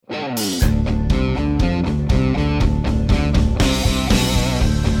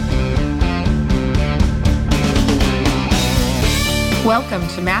Welcome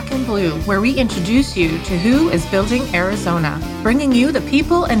to Mac and Blue, where we introduce you to who is building Arizona, bringing you the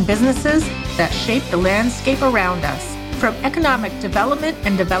people and businesses that shape the landscape around us. From economic development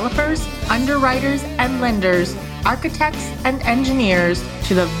and developers, underwriters and lenders, architects and engineers,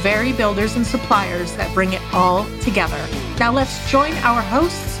 to the very builders and suppliers that bring it all together. Now let's join our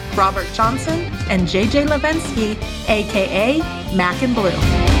hosts, Robert Johnson and JJ Levensky, aka Mac and Blue.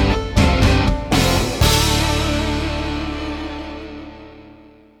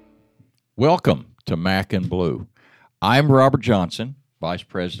 Welcome to Mac and Blue. I'm Robert Johnson, Vice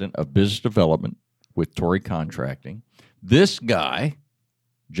President of Business Development with Torrey Contracting. This guy,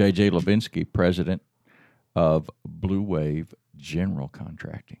 JJ Levinsky, President of Blue Wave General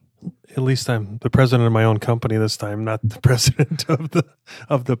Contracting. At least I'm the president of my own company this time, not the president of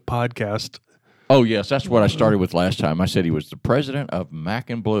the podcast. Oh, yes, that's what I started with last time. I said he was the president of Mac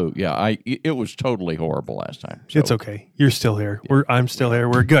and Blue. Yeah, it was totally horrible last time. So. It's okay. You're still here. I'm still here.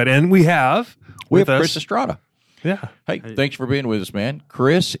 We're good. And we have Chris Estrada. Yeah. Hey, thanks for being with us, man.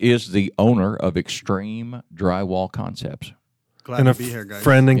 Chris is the owner of Extreme Drywall Concepts. Glad to be here, guys.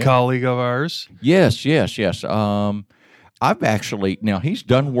 Friend and colleague of ours. Yes. I've actually, now he's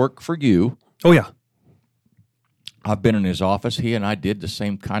done work for you. Oh, yeah. I've been in his office. He and I did the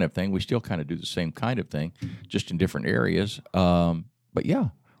same kind of thing. We still kind of do the same kind of thing, just in different areas. But yeah,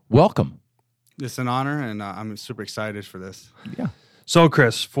 welcome. It's an honor, and I'm super excited for this. Yeah. So,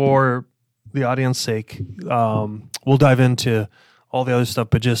 Chris, for the audience's sake, we'll dive into all the other stuff,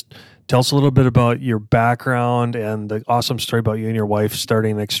 but just tell us a little bit about your background and the awesome story about you and your wife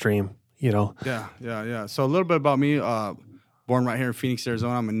starting Extreme. Yeah. So a little bit about me. Born right here in Phoenix,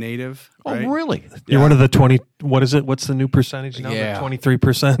 Arizona. I'm a native. Right? Oh, really? You're one of the 20. What is it? What's the new percentage now? Yeah.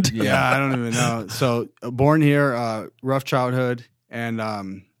 23%. Yeah, I don't even know. So born here, rough childhood,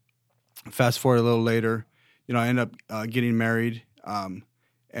 and fast forward a little later, I ended up getting married.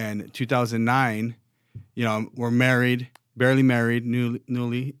 And 2009, we're married, barely married,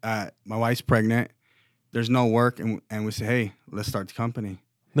 newly. My wife's pregnant. There's no work, and we say, hey, let's start the company.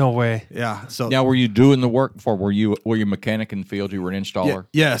 No way. Yeah. So now, were you doing the work before? Were you a mechanic in the field? You were an installer?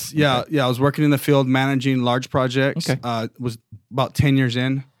 Yes. Yeah. Okay. I was working in the field, managing large projects. Okay. Was about 10 years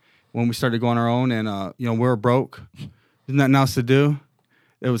in when we started going our own, and we were broke. There's nothing else to do.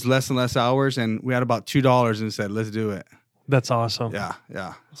 It was less and less hours, and we had about $2 and said, let's do it. That's awesome.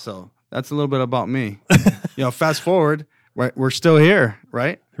 Yeah. So that's a little bit about me. Fast forward, right? We're still here,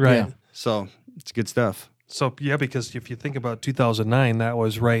 right? Right. Yeah. So it's good stuff. So, yeah, because if you think about 2009, that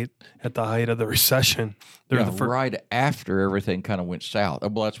was right at the height of the recession. Right after everything kind of went south.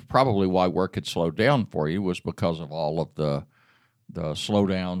 Well, that's probably why work had slowed down for you, was because of all of the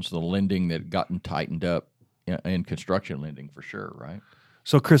slowdowns, the lending that had gotten tightened up in construction lending for sure, right?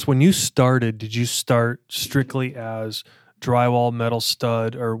 So, Chris, when you started, did you start strictly as drywall, metal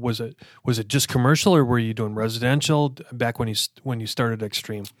stud, or was it just commercial, or were you doing residential back when you started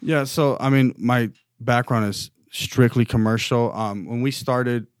Extreme? Yeah, so my background is strictly commercial. When we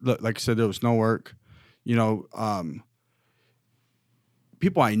started, like I said, there was no work. People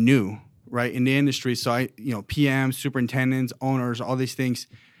I knew, right, in the industry. So PMs, superintendents, owners, all these things,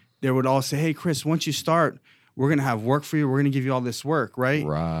 they would all say, "Hey, Chris, once you start, we're gonna have work for you. We're gonna give you all this work, right?"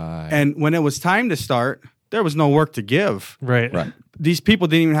 Right. And when it was time to start, there was no work to give. Right. These people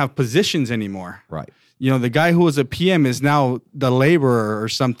didn't even have positions anymore. Right. The guy who was a PM is now the laborer or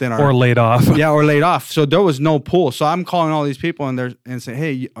something. Or laid off. Yeah, or laid off. So there was no pool. So I'm calling all these people and say,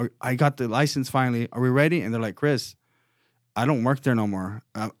 hey, I got the license finally. Are we ready? And they're like, Chris, I don't work there no more.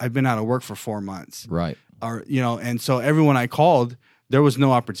 I've been out of work for 4 months. Right. And so everyone I called, there was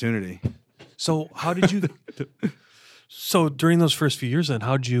no opportunity. So how did you? So during those first few years, then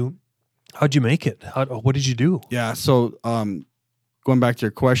how'd you make it? What did you do? Yeah. So going back to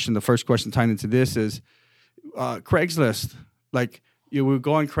your question, the first question tied into this is Craigslist. Like we would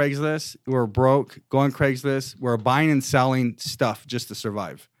go on Craigslist. We were broke. Go on Craigslist. We're buying and selling stuff just to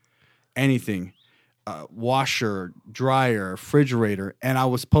survive. Anything. Washer, dryer, refrigerator. And I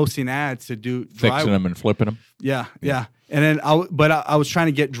was posting ads to do fixing them and flipping them. Yeah. And then I was trying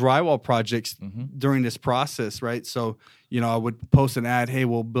to get drywall projects during this process, right? So, I would post an ad, hey,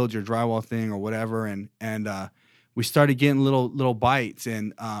 we'll build your drywall thing or whatever. And we started getting little bites.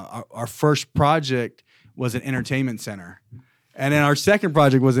 And our first project was an entertainment center. And then our second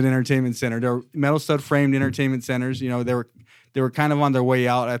project was an entertainment center. They were metal stud framed entertainment centers. They were kind of on their way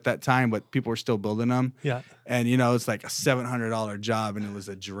out at that time, but people were still building them. Yeah. And, it's like a $700 job, and it was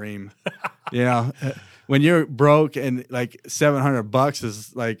a dream. When you're broke and like $700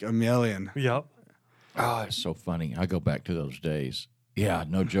 is like $1 million. Yep. Oh, it's so funny. I go back to those days. Yeah,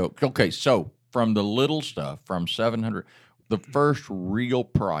 no joke. Okay, so from the little stuff, from 700, the first real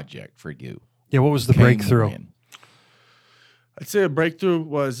project for you? Yeah, what was the came breakthrough? when? I'd say a breakthrough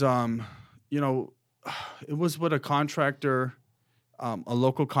was, it was with a contractor, a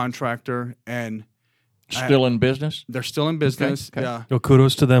local contractor, and Still in business? they're still in business. Okay. Yeah. Well,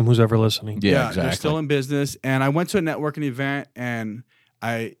 kudos to them, who's ever listening. Yeah, They're exactly. still in business. And I went to a networking event and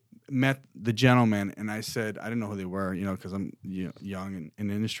I met the gentleman and I said, I didn't know who they were, because I'm young in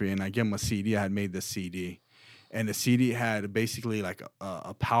the industry. And I gave him a CD. I had made this CD. And the CD had basically like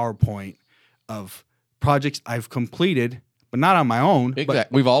a PowerPoint of projects I've completed, but not on my own.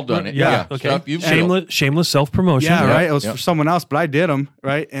 Exactly. We've all done it. Yeah, Yeah. okay. Stuff you've built. Shameless self-promotion. Yeah, Yeah. right. It was Yeah. for someone else, but I did them,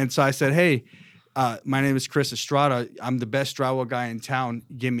 right? And so I said, hey, my name is Chris Estrada. I'm the best drywall guy in town.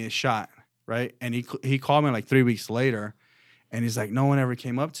 Give me a shot, right? And he called me like 3 weeks later, and he's like, no one ever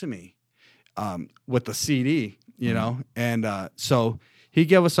came up to me with the CD, And so he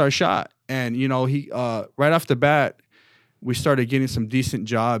gave us our shot. And, he right off the bat, we started getting some decent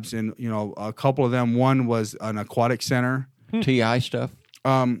jobs. And, a couple of them, one was an aquatic center. TI stuff?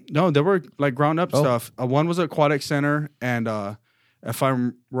 No, they were like ground up Oh. stuff. One was an aquatic center, and if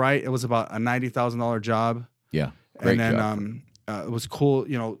I'm right, it was about a $90,000 job. Yeah. Great And job. then it was cool,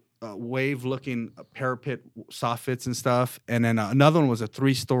 wave looking parapet soffits and stuff. And then another one was a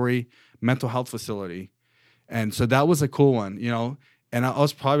 3-story mental health facility, and so that was a cool one, And I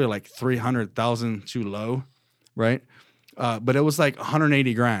was probably like 300,000 too low, right? But it was like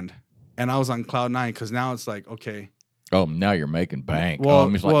 180 grand, and I was on cloud 9 because now it's like, okay. Oh, now you're making bank.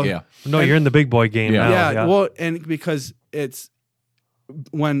 Well, It's like, yeah. No, you're in the big boy game Yeah. now. Yeah, well, and because it's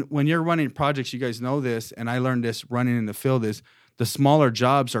when you're running projects, you guys know this, and I learned this running in the field, is the smaller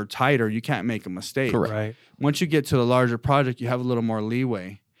jobs are tighter. You can't make a mistake. Correct. Right. Once you get to the larger project, you have a little more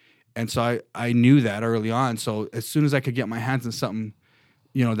leeway. And so I knew that early on. So as soon as I could get my hands on something,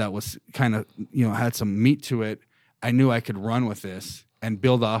 that was kind of, had some meat to it, I knew I could run with this and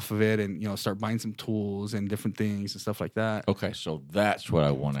build off of it and, start buying some tools and different things and stuff like that. Okay, so that's what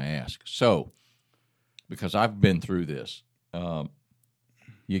I want to ask. So, because I've been through this,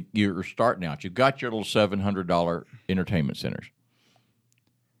 you're starting out. You've got your little $700 entertainment centers.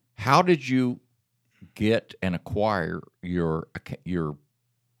 How did you get and acquire your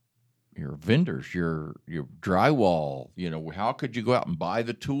vendors, your drywall? How could you go out and buy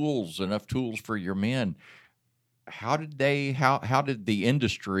the tools, enough tools for your men? How did the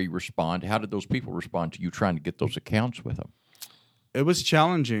industry respond? How did those people respond to you trying to get those accounts with them? It was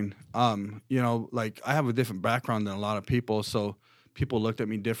challenging. Like I have a different background than a lot of people, so people looked at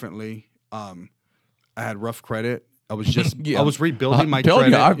me differently. I had rough credit. I was just I was rebuilding my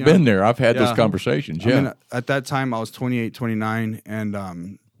credit. You, I've been there. I've had those conversations. Yeah. I mean, at that time I was 28, 29,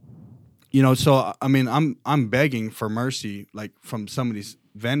 and so I mean, I'm begging for mercy, like from some of these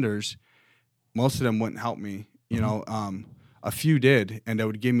vendors. Most of them wouldn't help me. A few did, and they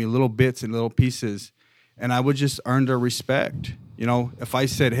would give me little bits and little pieces, and I would just earn their respect. If I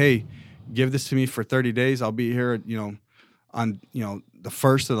said, "Hey, give this to me for 30 days, I'll be here," on the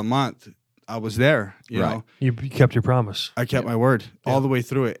first of the month, I was there. You know, You kept your promise. I kept my word all the way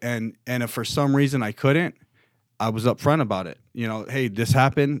through it, and if for some reason I couldn't, I was upfront about it. Hey, this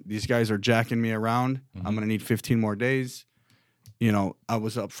happened. These guys are jacking me around. I'm gonna need 15 more days. I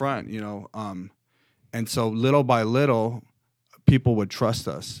was upfront. And so little by little, people would trust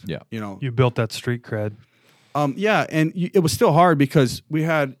us. Yeah. You built that street cred. Yeah, and it was still hard because we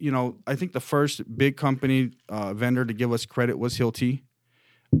had, I think the first big company vendor to give us credit was Hilti.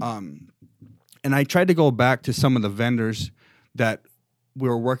 And I tried to go back to some of the vendors that we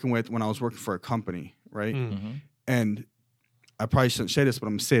were working with when I was working for a company, right? Mm-hmm. And I probably shouldn't say this, but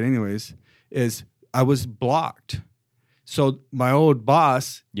I'm going to say it anyways, is I was blocked. So my old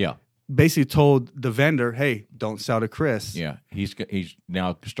boss basically told the vendor, hey, don't sell to Chris. Yeah, he's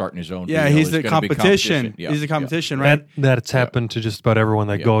now starting his own. Yeah, deal. he's It's the gonna be competition. Yeah, He's the competition, yeah. right? That's happened to just about everyone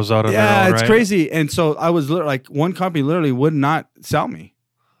that goes out on their Yeah, own, it's right? crazy. And so I was like, one company literally would not sell me.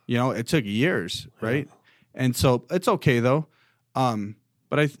 It took years, right? And so it's okay though.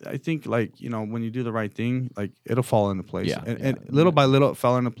 But I think like, when you do the right thing, like it'll fall into place. Yeah, And little by little it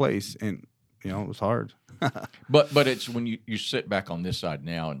fell into place, and it was hard. But it's when you sit back on this side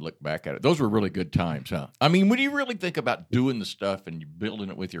now and look back at it. Those were really good times, huh? I mean, when you really think about doing the stuff and you building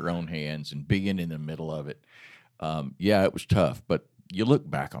it with your own hands and being in the middle of it, it was tough. But you look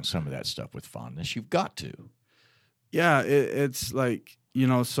back on some of that stuff with fondness. You've got to. Yeah, it's like,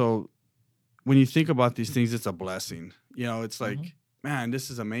 so when you think about these things, it's a blessing. It's like, man,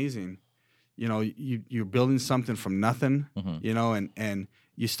 this is amazing. You're building something from nothing, and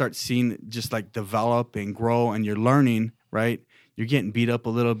you start seeing it just like develop and grow, and you're learning right? You're getting beat up a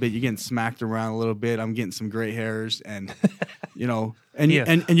little bit. You're getting smacked around a little bit. I'm getting some gray hairs, and and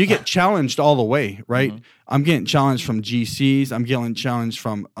you get challenged all the way, right? Mm-hmm. I'm getting challenged from GCs. I'm getting challenged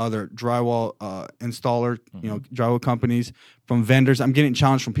from other drywall installer, drywall companies, from vendors. I'm getting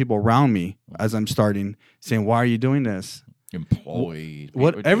challenged from people around me as I'm starting, saying, "Why are you doing this?" Employees,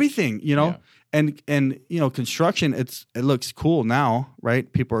 Everything, And construction, it looks cool now,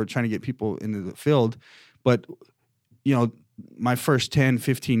 right? People are trying to get people into the field, but my first 10,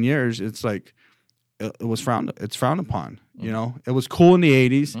 15 years, it's like it's frowned upon. Mm-hmm. It was cool in the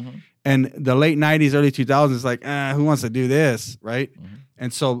 80s, Mm-hmm. and the late 90s, early 2000s, like who wants to do this, right? Mm-hmm.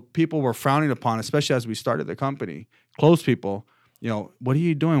 And so people were frowning upon, especially as we started the company. Close people, what are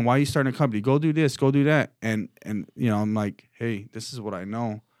you doing? Why are you starting a company? Go do this, go do that, and I'm like, hey, this is what I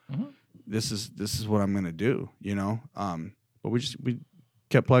know. Mm-hmm. This is what I'm gonna do, But we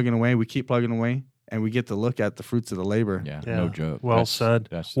kept plugging away. We keep plugging away, and we get to look at the fruits of the labor. Yeah, no joke. Well said.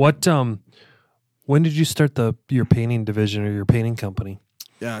 What? When did you start your painting division or your painting company?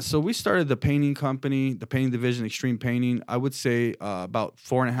 Yeah, so we started the painting company, the painting division, Extreme Painting. I would say about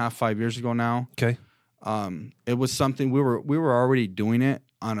 4.5, 5 years ago now. Okay. It was something we were already doing it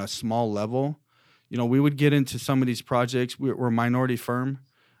on a small level. We would get into some of these projects. We're a minority firm.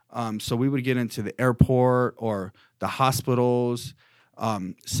 So we would get into the airport or the hospitals,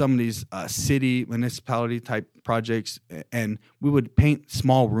 some of these city, municipality type projects, and we would paint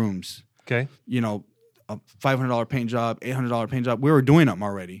small rooms. Okay. A $500 paint job, $800 paint job. We were doing them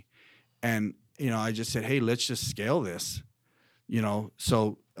already. And, I just said, hey, let's just scale this.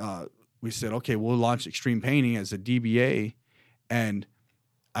 So we said, okay, we'll launch Extreme Painting as a DBA. And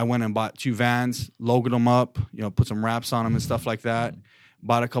I went and bought 2 vans, logoed them up, put some wraps on them and stuff like that.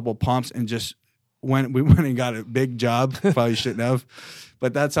 Bought a couple pumps and just we went and got a big job. Probably shouldn't have,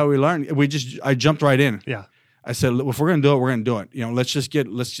 but that's how we learned. I jumped right in. Yeah. I said, if we're gonna do it, we're gonna do it. Let's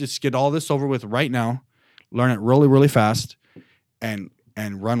just get all this over with right now. Learn it really, really fast, and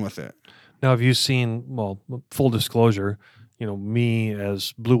run with it. Now, have you seen? Well, full disclosure, me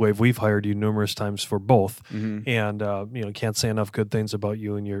as Blue Wave, we've hired you numerous times for both, and can't say enough good things about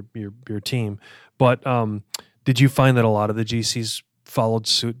you and your team. But did you find that a lot of the GCs followed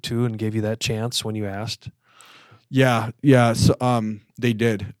suit too and gave you that chance when you asked? Yeah. So they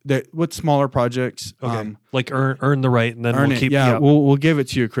did. With smaller projects, okay. Like earn the right, and then we'll keep. Yeah, we'll give it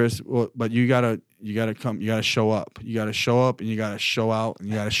to you, Chris. But you gotta come. You gotta show up. You gotta show up, and you gotta show out, and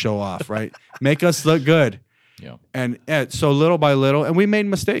you gotta show off. Right? Make us look good. Yeah. And so little by little, and we made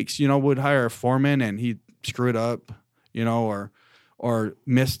mistakes. We'd hire a foreman, and he'd screw it up. Or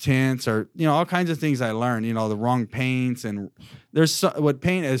miss tints, or all kinds of things I learned. The wrong paints, and what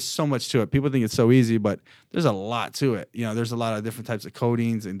paint is so much to it. People think it's so easy, but there's a lot to it. There's a lot of different types of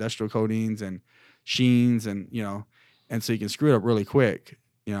coatings, industrial coatings, and sheens, and and so you can screw it up really quick.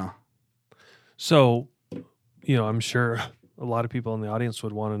 So, I'm sure a lot of people in the audience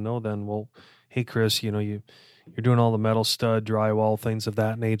would want to know. Then, well, hey, Chris, you're doing all the metal stud, drywall, things of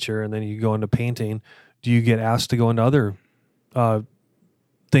that nature, and then you go into painting. Do you get asked to go into other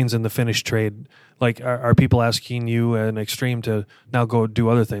things in the finish trade? Like, are people asking you an Extreme to now go do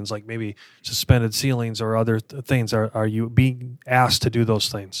other things, like maybe suspended ceilings or other things? Are you being asked to do those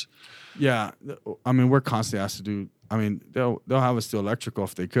things? Yeah, I mean, we're constantly asked to do. I mean, they'll have us do electrical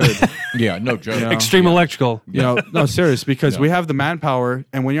if they could. Yeah, no joke. Extreme electrical. No, serious, because we have the manpower,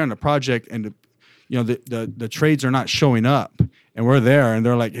 and when you're on a project and the trades are not showing up, and we're there, and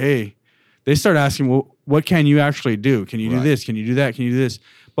they're like, hey, they start asking, well, what can you actually do? Can you do this? Can you do that? Can you do this?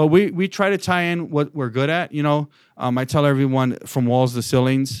 But we try to tie in what we're good at. I tell everyone, from walls to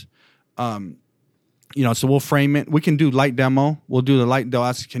ceilings. So we'll frame it. We can do light demo. We'll do the light. They'll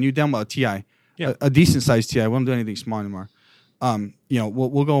ask, can you demo a TI? Yeah. A decent sized TI. We don't do anything small anymore.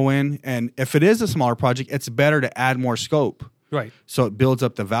 We'll go in, and if it is a smaller project, it's better to add more scope. Right. So it builds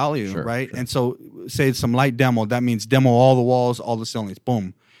up the value, right? Sure. And so say it's some light demo. That means demo all the walls, all the ceilings.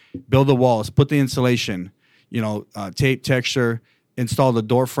 Boom. Build the walls, put the insulation, tape, texture, install the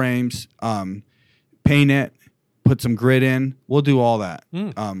door frames, paint it, put some grid in. We'll do all that.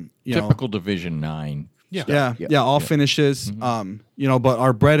 Typical Division 9. All finishes. Mm-hmm. But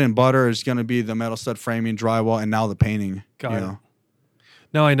our bread and butter is going to be the metal stud framing, drywall, and now the painting. Got it.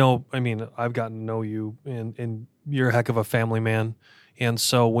 Now I know. I mean, I've gotten to know you, and you're a heck of a family man. And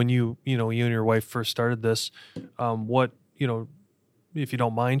so when you and your wife first started this, what if you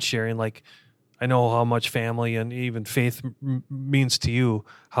don't mind sharing, like, I know how much family and even faith means to you.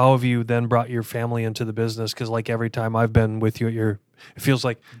 How have you then brought your family into the business? Because like every time I've been with you it feels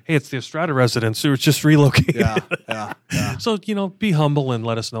like, hey, it's the Estrada residents who are just relocated. Yeah. So, be humble and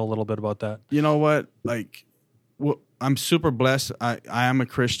let us know a little bit about that. You know what? Like, I'm super blessed. I am a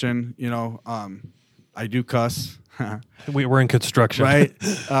Christian. You know, I do cuss. We're in construction, Right?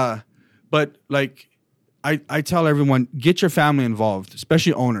 But like, I tell everyone, get your family involved,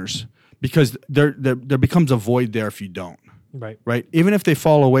 especially owners, because there becomes a void there if you don't. Right. Even if they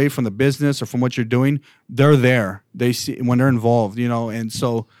fall away from the business or from what you're doing, they're there. They see when they're involved, you know. And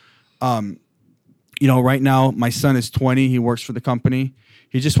so, you know, right now my son is 20. He works for the company.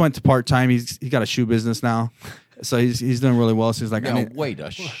 He just went to part-time. He's got a shoe business now. So he's doing really well. So he's like, now, wait, a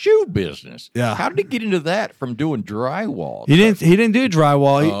shoe business? Yeah. How did he get into that from doing drywall? He didn't do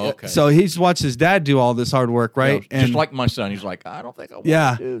drywall. Oh, okay. So he's watched his dad do all this hard work, right? Yeah, just like my son, he's like, I don't think I want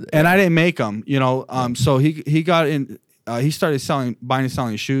to do that. And I didn't make him, you know. So he got in. He started buying and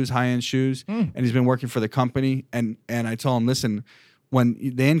selling shoes, high-end shoes, and he's been working for the company. And I told him, listen, when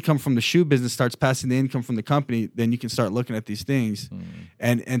the income from the shoe business starts passing the income from the company, then you can start looking at these things.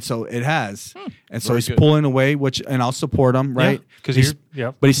 And so it has. And so Very he's good. pulling away, and I'll support him, right? Because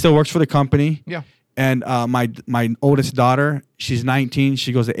But he still works for the company. Yeah. And my oldest daughter, she's 19.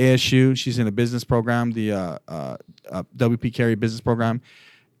 She goes to ASU. She's in a business program, the WP Carey business program,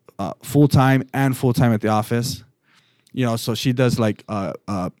 full-time and full-time at the office. You know, so she does like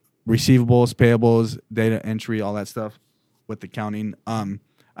receivables, payables, data entry, all that stuff with accounting. I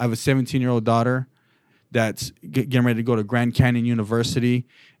have a 17-year-old daughter that's getting ready to go to Grand Canyon University.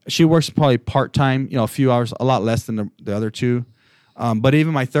 She works probably part-time, you know, a few hours, a lot less than the other two. But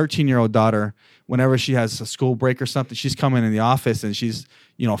even my 13-year-old daughter, whenever she has a school break or something, she's coming in the office and she's,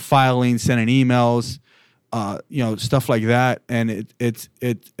 you know, filing, sending emails, you know, stuff like that. And it's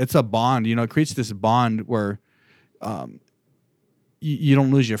a bond, you know, it creates this bond where you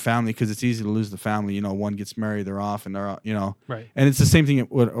don't lose your family, because it's easy to lose the family. You know, one gets married, they're off, and they're, you know, Right. And it's the same thing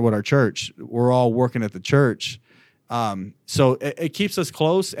with our church. We're all working at the church, so it keeps us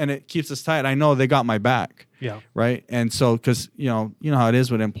close and it keeps us tight. I know they got my back. Yeah. Right. And so, because you know how it is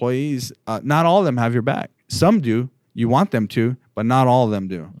with employees. Not all of them have your back. Some do. You want them to, but not all of them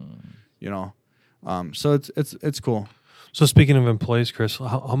do. You know, so it's cool. So speaking of employees, Chris,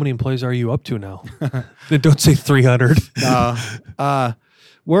 how many employees are you up to now? Don't say 300.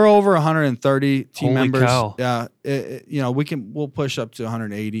 We're over 130 team Holy members. cow. Yeah, you know, we'll push up to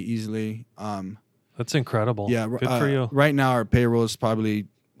 180 easily. That's incredible. Yeah, Good for you. Right now, our payroll is probably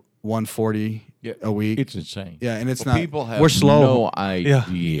 140 a week. It's insane. Yeah, and it's Well, not. people have we're slow. no idea.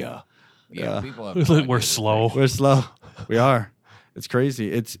 Yeah, people have no idea We're that slow. We're slow. We are. It's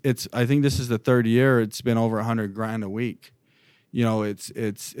crazy. It's. I think this is the third year. It's been over $100,000 a week. You know, it's.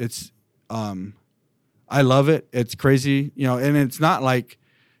 I love it. It's crazy. You know, and it's not like,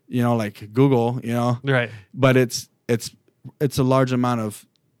 you know, like Google. You know, Right. but it's a large amount of.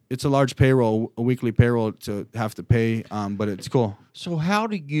 It's a large payroll, a weekly payroll to have to pay. But it's cool. So how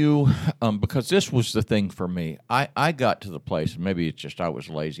do you, because this was the thing for me, I got to the place, maybe it's just I was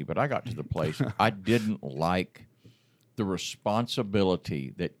lazy, but I got to the place I didn't like the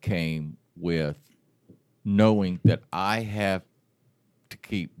responsibility that came with knowing that I have to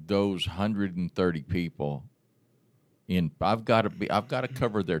keep those 130 people in. I've got to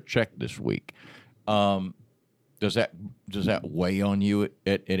cover their check this week. Does that weigh on you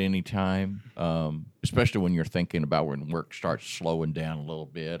at any time, especially when you're thinking about when work starts slowing down a little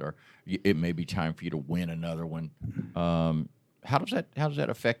bit, or it may be time for you to win another one? How does that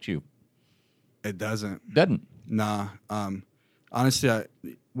affect you? It doesn't. Doesn't. Nah. Honestly,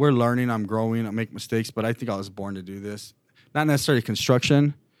 we're learning. I'm growing. I make mistakes, but I think I was born to do this. Not necessarily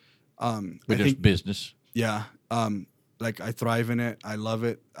construction. But just business. Yeah. Like I thrive in it. I love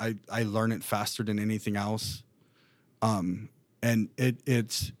it. I learn it faster than anything else. And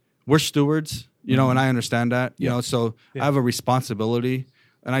it's we're stewards, you know, and I understand that, you know, so I have a responsibility,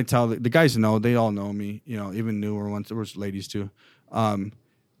 and I tell the guys know, they all know me, you know, even newer ones, there was ladies too.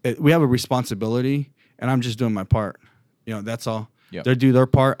 We have a responsibility, and I'm just doing my part, you know, that's all. Yep. They do their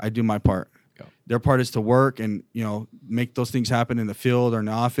part, I do my part. Yep. Their part is to work and, you know, make those things happen in the field or in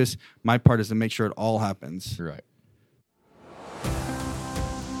the office. My part is to make sure it all happens. Right.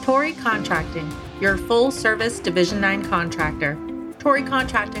 Torrey Contracting, your full-service Division 9 contractor. Torrey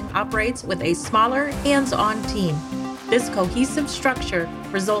Contracting operates with a smaller, hands-on team. This cohesive structure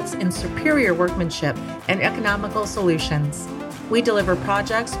results in superior workmanship and economical solutions. We deliver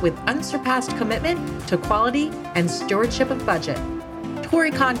projects with unsurpassed commitment to quality and stewardship of budget.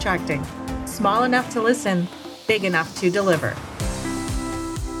 Torrey Contracting, small enough to listen, big enough to deliver.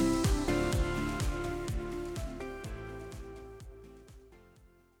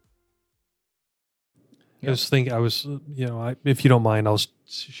 If you don't mind, I'll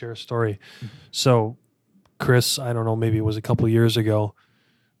share a story. So, Chris, I don't know, maybe it was a couple of years ago,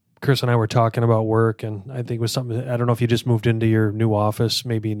 Chris and I were talking about work, and I think it was something. I don't know if you just moved into your new office,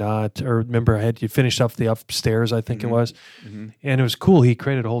 maybe not. Or remember, you finished up the upstairs, I think it was, and it was cool. He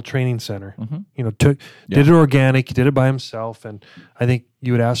created a whole training center. You know, did it organic, he did it by himself, and I think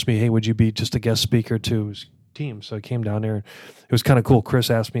you had asked me, hey, would you be just a guest speaker to his team? So I came down there, and it was kind of cool.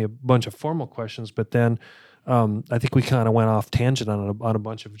 Chris asked me a bunch of formal questions, but then I think we kind of went off tangent on a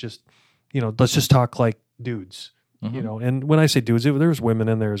bunch of just, you know, let's just talk like dudes. You know, and when I say dudes, there's women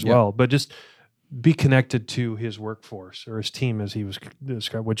in there as well, but just be connected to his workforce or his team, as he was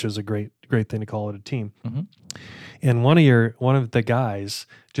described, which is a great thing to call it a team. And one of the guys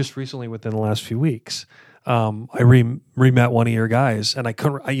just recently, within the last few weeks, I re-met one of your guys, and I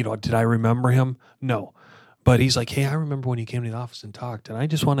couldn't, did I remember him? No. But he's like, hey, I remember when you came to the office and talked, and I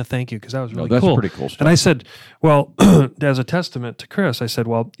just want to thank you because that was really cool. That's pretty cool stuff. And I said, well, as a testament to Chris, I said,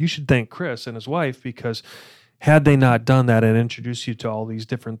 well, you should thank Chris and his wife, because had they not done that and introduced you to all these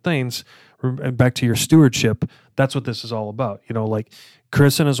different things, and back to your stewardship, that's what this is all about. You know, like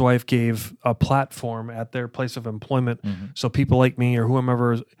Chris and his wife gave a platform at their place of employment, so people like me or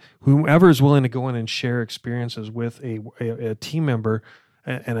whomever is willing to go in and share experiences with a team member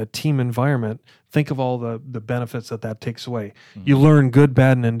and a team environment, think of all the benefits that takes away. You learn good,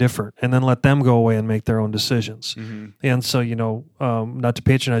 bad, and indifferent, and then let them go away and make their own decisions. And so, you know, not to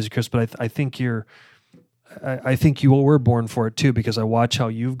patronize you, Chris, but I think I think you were born for it too, because I watch how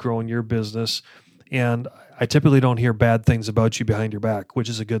you've grown your business, and I typically don't hear bad things about you behind your back, which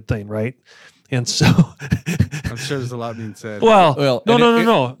is a good thing, right? And so I'm sure there's a lot being said. No.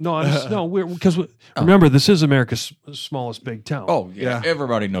 Because remember, this is America's smallest big town. Oh yeah,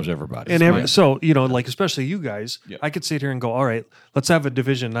 everybody knows everybody. And so, you know, like especially you guys, I could sit here and go, all right, let's have a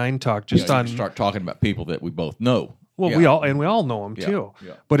Division 9 talk start talking about people that we both know. Well, we all know them too.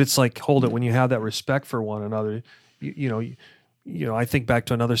 Yeah. But it's like, hold it, when you have that respect for one another, you know, I think back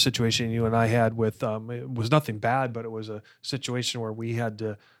to another situation you and I had with, it was nothing bad, but it was a situation where we had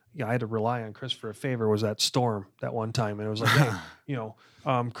to, I had to rely on Chris for a favor. Was that storm that one time, and it was like, hey, you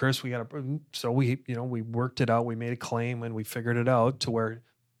know, Chris, so we worked it out. We made a claim and we figured it out to where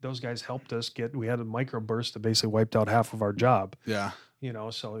those guys helped us we had a microburst that basically wiped out half of our job. Yeah. You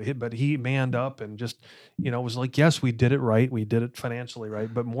know, but he manned up and just, you know, was like, yes, we did it right. We did it financially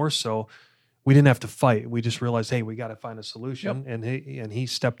right. But more so, we didn't have to fight. We just realized, hey, we got to find a solution. Yep. And he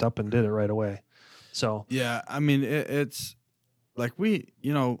stepped up and did it right away. So, yeah, I mean, it's like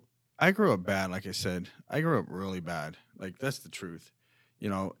I grew up bad. Like I said, I grew up really bad. Like, that's the truth, you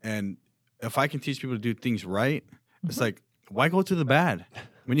know, and if I can teach people to do things right, it's like, why go to the bad?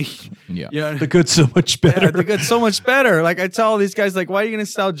 When the good's so much better. Yeah, the good's so much better. Like I tell all these guys, like, why are you going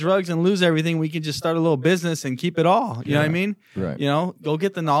to sell drugs and lose everything? We can just start a little business and keep it all. You know what I mean? Right. You know, go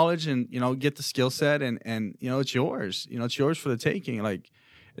get the knowledge and, you know, get the skill set and, you know, it's yours. You know, it's yours for the taking. Like,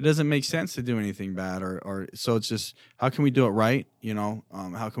 it doesn't make sense to do anything bad or so it's just, how can we do it right? You know,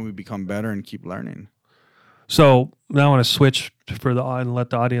 how can we become better and keep learning? So now I want to switch and let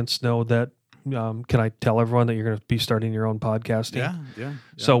the audience know that, can I tell everyone that you're going to be starting your own podcasting? Yeah.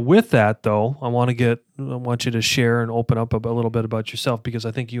 So with that, though, I want you to share and open up a little bit about yourself, because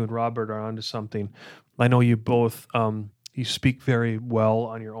I think you and Robert are onto something. I know you both, you speak very well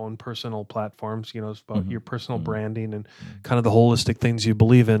on your own personal platforms, you know, it's about your personal branding and kind of the holistic things you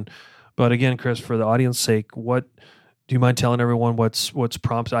believe in. But again, Chris, for the audience's sake, do you mind telling everyone what's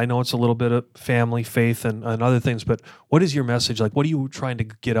prompted? I know it's a little bit of family, faith, and other things, but what is your message? Like, what are you trying to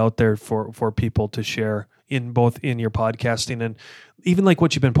get out there for people to share in your podcasting and even like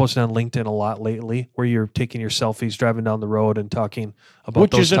what you've been posting on LinkedIn a lot lately, where you're taking your selfies, driving down the road and talking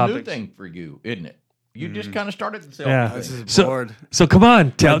about those topics? Which is a new thing for you, isn't it? You just kind of started the selfie thing. So come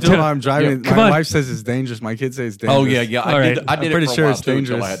on. I'm driving. My wife says it's dangerous. My kids say it's dangerous. Oh, yeah. I did pretty it for sure a while it's too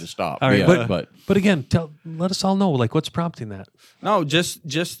dangerous. until I had to stop. All right, yeah, but again, let us all know, like, what's prompting that? No, just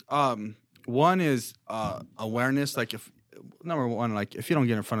one is awareness. Like, number one, like, if you don't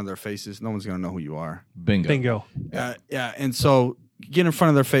get in front of their faces, no one's gonna know who you are. Bingo. Yeah, and so get in front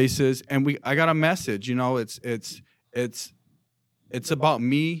of their faces, and I got a message. You know, it's about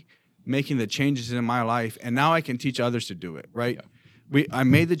me making the changes in my life, and now I can teach others to do it. Right? Yeah. I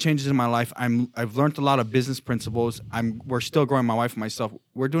made the changes in my life. I've learned a lot of business principles. We're still growing, my wife and myself.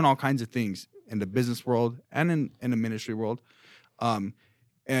 We're doing all kinds of things in the business world and in the ministry world. And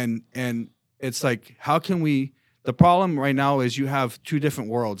it's like, how can we? The problem right now is you have two different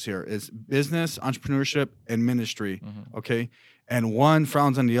worlds here: is business, entrepreneurship, and ministry. Okay. And one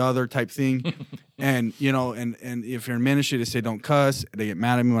frowns on the other type thing. And, you know, and if you're in ministry, they say don't cuss. They get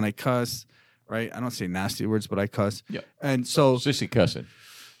mad at me when I cuss, right? I don't say nasty words, but I cuss. Yeah. And so... Sissy cussing.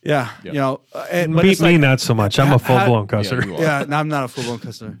 Yeah, Yeah. you know, but Me, it's like, not so much. I'm a full blown cusser. you are. yeah, no, I'm not a full-blown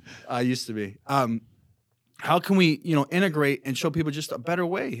customer. I used to be. How can we, integrate and show people just a better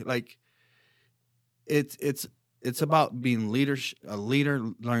way? Like, it's about being a leader,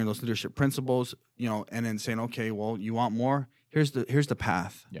 learning those leadership principles, and then saying, okay, well, you want more? Here's the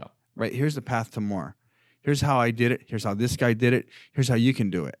path. Yeah. Right. Here's the path to more. Here's how I did it. Here's how this guy did it. Here's how you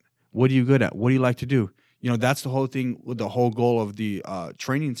can do it. What are you good at? What do you like to do? That's the whole thing with the whole goal of the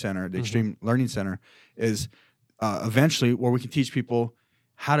training center, the Extreme Learning Center, is eventually where we can teach people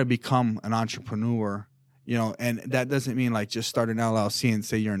how to become an entrepreneur. And that doesn't mean like just start an LLC and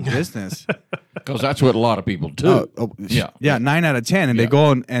say you're in business. Because that's what a lot of people do. Yeah, 9 out of 10, and they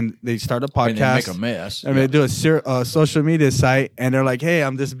go and they start a podcast And they make a mess. and they do a social media site, and they're like, "Hey,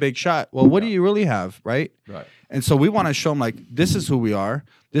 I'm this big shot." Well, what do you really have, right? Right. And so we want to show them like, this is who we are,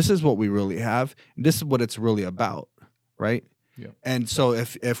 this is what we really have, and this is what it's really about, right? Yeah. And so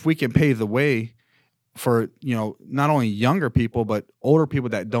if we can pave the way for not only younger people but older people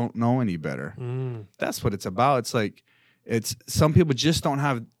that don't know any better, that's what it's about. It's like some people just don't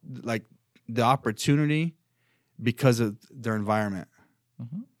have like the opportunity because of their environment.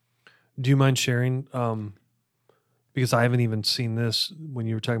 Mm-hmm. Do you mind sharing? Because I haven't even seen this when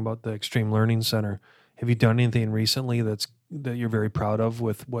you were talking about the Extreme Learning Center. Have you done anything recently that you're very proud of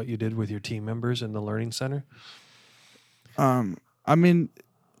with what you did with your team members in the Learning Center? I mean,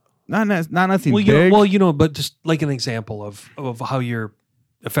 not nothing Well, big. But just like an example of how you're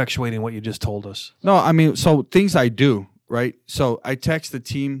effectuating what you just told us. No, I mean, so things I do, right? So I text the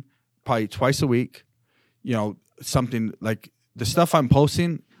team probably twice a week, something like the stuff I'm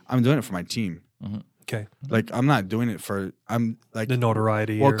posting, I'm doing it for my team. Mm-hmm. Okay. Like, I'm not doing it I'm like, The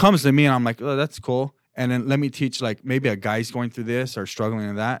notoriety. well, it comes to me and I'm like, oh, that's cool. And then let me teach, like, maybe a guy's going through this or struggling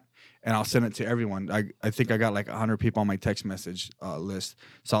with that, and I'll send it to everyone. I think I got like 100 people on my text message list.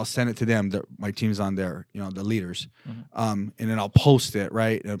 So I'll send it to them. My team's on there, the leaders. Mm-hmm. And then I'll post it,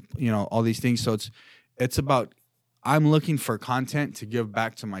 right? All these things. So it's about, I'm looking for content to give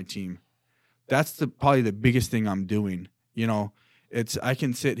back to my team. That's probably the biggest thing I'm doing. I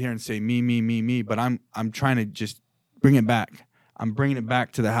can sit here and say me, but I'm trying to just bring it back. I'm bringing it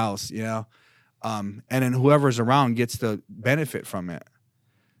back to the house, and then whoever's around gets the benefit from it.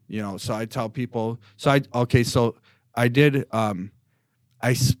 So I tell people, I did,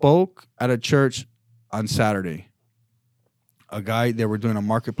 I spoke at a church on Saturday. They were doing a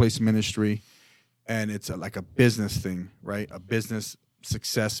marketplace ministry, and it's like a business thing, right? A business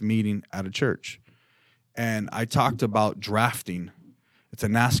success meeting at a church. And I talked about drafting. It's a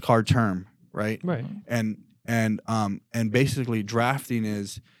NASCAR term, right? Right. And basically drafting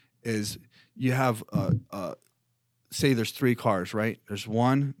is you have say there's 3 cars, right? There's the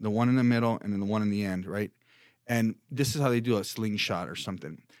one in the middle, and then the one in the end, right? And this is how they do a slingshot or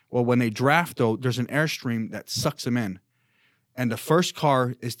something. Well, when they draft, though, there's an airstream that sucks them in. And the first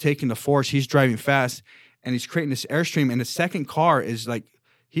car is taking the force. He's driving fast, and he's creating this airstream. And the second car is like,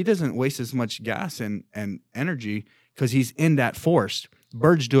 he doesn't waste as much gas and energy because he's in that force.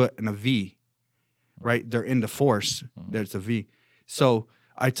 Birds do it in a V, right? They're in the force. There's a V. So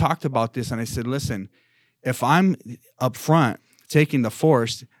I talked about this, and I said, listen, if I'm up front taking the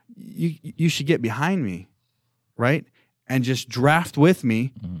force, you should get behind me, right? And just draft with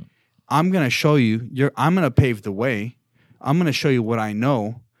me. Mm-hmm. I'm going to show you. I'm going to pave the way. I'm going to show you what I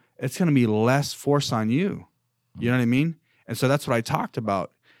know. It's going to be less force on you. You know what I mean? And so that's what I talked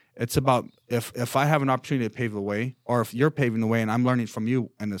about. It's about if I have an opportunity to pave the way, or if you're paving the way and I'm learning from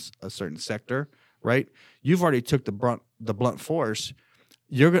you in a certain sector, right? You've already took the blunt force.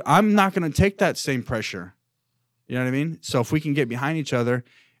 I'm not going to take that same pressure. You know what I mean? So if we can get behind each other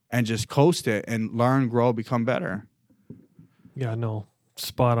and just coast it and learn, grow, become better. Yeah, no,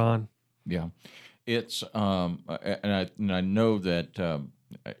 spot on. Yeah, it's and I know that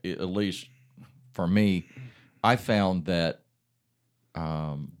at least for me, I found that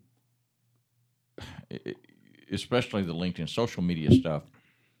especially the LinkedIn social media stuff.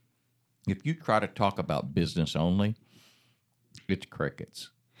 If you try to talk about business only, it's crickets.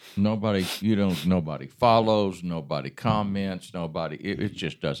 Nobody follows, nobody comments, it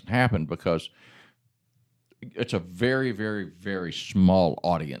just doesn't happen because it's a very, very, very small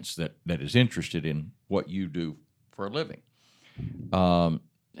audience that is interested in what you do for a living.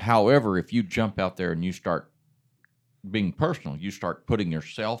 However, if you jump out there and you start being personal, you start putting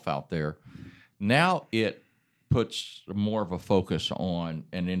yourself out there, now it puts more of a focus on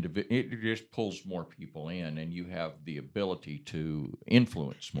an individual. It just pulls more people in, and you have the ability to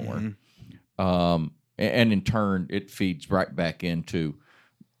influence more. Mm-hmm. And in turn, it feeds right back into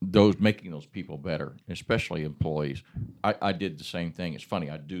making those people better, especially employees. I did the same thing. It's funny.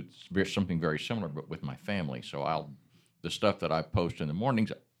 I do something very similar, but with my family. So the stuff that I post in the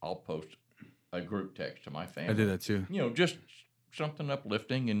mornings, I'll post a group text to my family. I did that too. Just something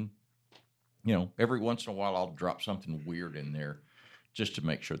uplifting, and every once in a while I'll drop something weird in there just to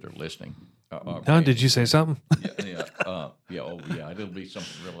make sure they're listening. Don, did you say something? It'll be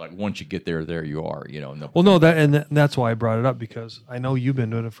something real like once you get there you are. Well, no, that's why I brought it up, because I know you've been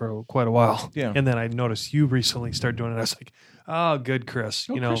doing it for quite a while. Yeah. And then I noticed you recently started doing it. I was like, oh, good, Chris.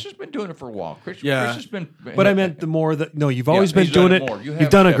 Chris has been doing it for a while. Chris has been. But I meant you've always been doing it. You've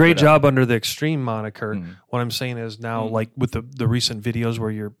done a great job under the Extreme moniker. Mm-hmm. What I'm saying is now, like with the recent videos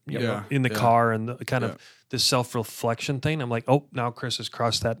where you're in the car and the kind of this self-reflection thing, I'm like, oh, now Chris has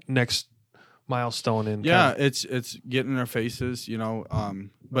crossed that next milestone in it's getting in our faces,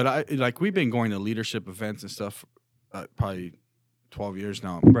 but we've been going to leadership events and stuff probably 12 years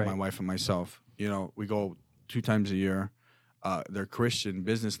now, right. My wife and myself. We go 2 times a year. They're Christian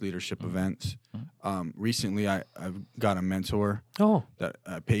business leadership events. Recently I've got a mentor that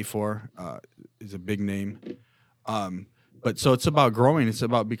I pay for. Is a big name. But so it's about growing, it's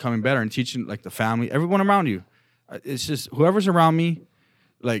about becoming better and teaching like the family, everyone around you. It's just whoever's around me.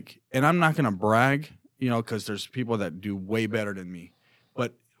 And I'm not going to brag, because there's people that do way better than me.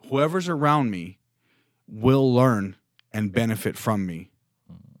 But whoever's around me will learn and benefit from me.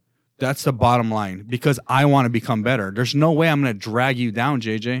 That's the bottom line, because I want to become better. There's no way I'm going to drag you down,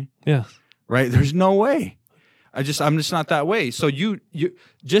 JJ. Yeah. Right? There's no way. I'm just not that way. So you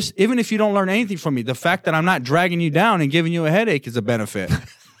just, even if you don't learn anything from me, the fact that I'm not dragging you down and giving you a headache is a benefit.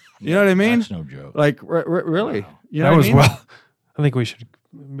 You know what I mean? That's no joke. Really? Wow. You know what I mean? Well. I think we should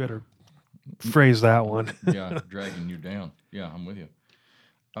better phrase that one. Yeah, dragging you down. Yeah, I'm with you.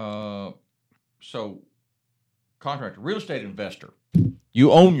 So, contractor, real estate investor.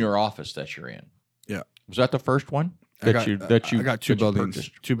 You own your office that you're in. Yeah. Was that the first one? I got 2 buildings.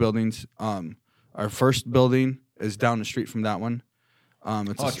 Purchased? 2 buildings. Our first building is down the street from that one.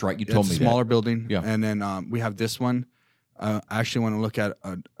 That's right. You told me it's a smaller building. Yeah. And then we have this one. I actually want to look at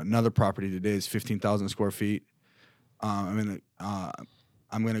another property today. It's 15,000 square feet.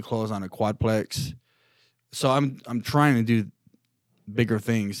 I'm gonna close on a quadplex, so I'm trying to do bigger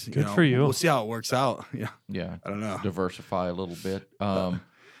things. Good for you. We'll see how it works out. Yeah. I don't know. Diversify a little bit.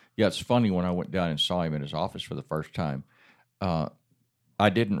 It's funny, when I went down and saw him in his office for the first time, I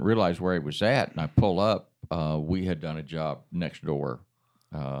didn't realize where he was at, and I pull up. We had done a job next door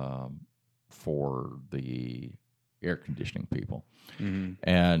for the air conditioning people. Mm-hmm.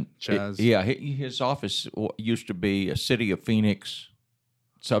 And Chaz. His office used to be a City of Phoenix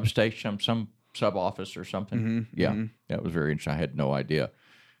substation, some sub office or something. Mm-hmm. Yeah, Mm-hmm. that was very interesting. I had no idea.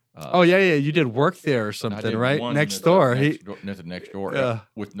 You did work there or something, right? Next door. Next door. Yeah.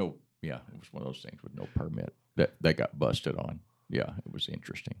 With no. Yeah, it was one of those things with no permit that got busted on. Yeah, it was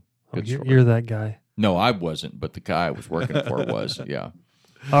interesting. You're that guy. No, I wasn't, but the guy I was working for was. Yeah.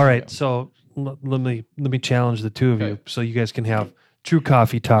 All right, so let me challenge the two of you, so you guys can have true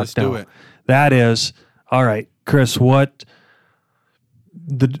coffee talk. Let's do it. That is, all right, Chris. What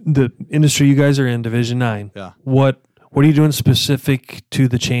the industry you guys are in, Division 9? Yeah. What are you doing specific to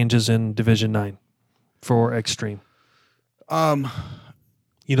the changes in Division 9 for Extreme?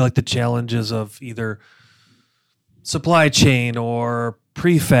 Like the challenges of either supply chain or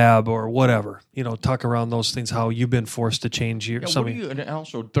prefab or whatever, talk around those things, how you've been forced to change and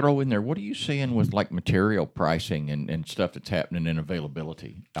also throw in there, what are you seeing with like material pricing and stuff that's happening in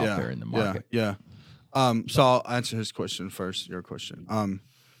availability out there in the market? Yeah. So I'll answer his question first, your question.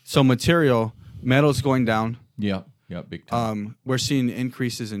 So metal's going down. Yeah, big time. We're seeing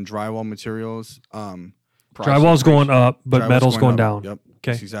increases in drywall materials. Drywall's going up, but metal's going down. Yep.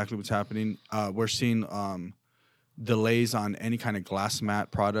 Okay. That's exactly what's happening. We're seeing delays on any kind of glass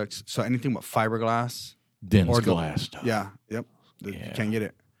mat products. So anything but fiberglass. Dense glass stuff. Yeah. Yep. You can't get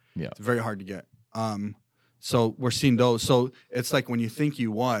it. Yeah. It's very hard to get. So we're seeing those. So it's like when you think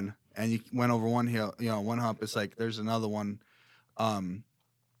you won and you went over one hill, one hump, it's like there's another one.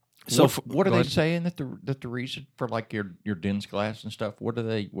 So what are they saying that the reason for like your dense glass and stuff? What are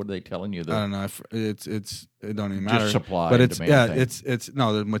they telling you? I don't know. It don't even matter. Just supply, but and demand thing. it's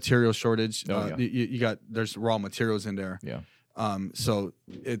the material shortage. Oh, you got there's raw materials in there. Yeah. So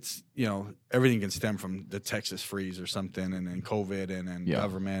it's everything can stem from the Texas freeze or something, and then COVID and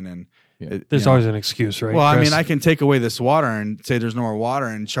government and there's always an excuse, right? Well, Chris? I mean, I can take away this water and say there's no more water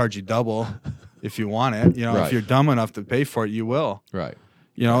and charge you double if you want it. Right. If you're dumb enough to pay for it, you will. Right.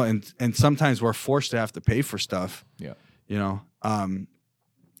 And sometimes we're forced to have to pay for stuff. Yeah.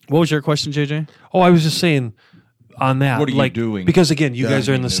 What was your question, JJ? Oh, I was just saying, on that. What are you like, doing? Because again, you guys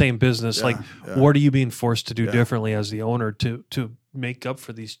are in the Yeah. same business. Yeah, Like, yeah. what are you being forced to do Yeah. differently as the owner to make up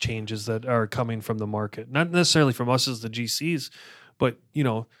for these changes that are coming from the market? Not necessarily from us as the GCs, but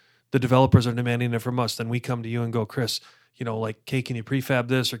the developers are demanding it from us. Then we come to you and go, Chris, like, hey, can you prefab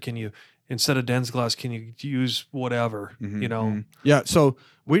this, or can you, instead of Den's glass, can you use whatever? Yeah. So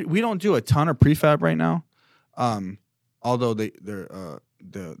we don't do a ton of prefab right now. Although they're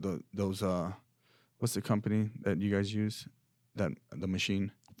those what's the company that you guys use, that the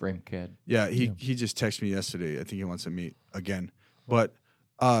machine? FrameCAD. Yeah, he just texted me yesterday. I think he wants to meet again. But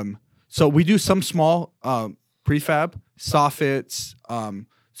so we do some small prefab, soffits,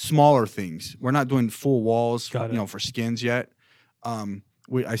 smaller things. We're not doing full walls, for skins yet.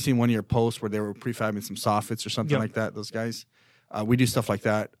 I seen one of your posts where they were prefabbing some soffits or something like that. Those guys, we do stuff like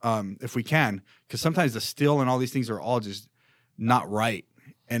that if we can, because sometimes the steel and all these things are all just not right,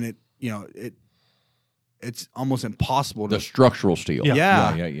 and it's almost impossible to. The structural steel.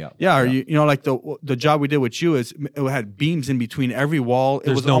 Yeah. Or like the job we did with you is it had beams in between every wall.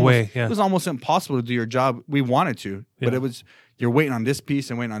 There's no way. Yeah. It was almost impossible to do your job. We wanted to, but it was, you're waiting on this piece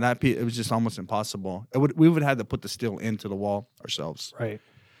and waiting on that piece. It was just almost impossible. We would have to put the steel into the wall ourselves. Right.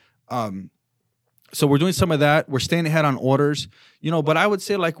 So we're doing some of that. We're staying ahead on orders, but I would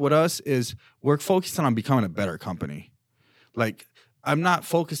say, like, with us is we're focusing on becoming a better company. Like, I'm not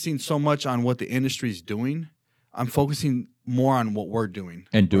focusing so much on what the industry is doing. I'm focusing more on what we're doing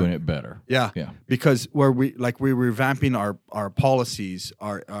And doing it better. Yeah. Because we're revamping our policies,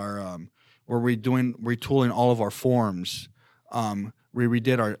 we're retooling all of our forms. We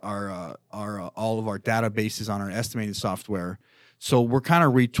redid our all of our databases on our estimating software. So we're kind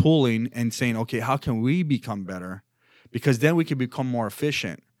of retooling and saying, okay, how can we become better? Because then we can become more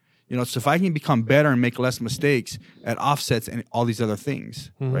efficient. So if I can become better and make less mistakes, it offsets and all these other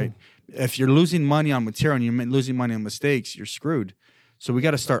things, right? If you're losing money on material and you're losing money on mistakes, you're screwed. So we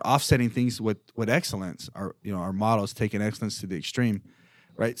got to start offsetting things with excellence. Our motto is taking excellence to the extreme,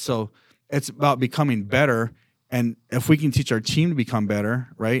 right? So it's about becoming better, and if we can teach our team to become better,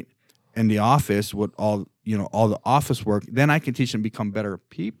 right, in the office with all the office work, then I can teach them to become better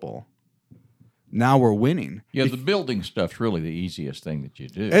people. Now we're winning. Yeah, the building stuff's really the easiest thing that you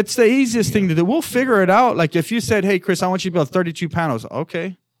do. It's the easiest thing to do. We'll figure it out. Like, if you said, hey, Chris, I want you to build 32 panels.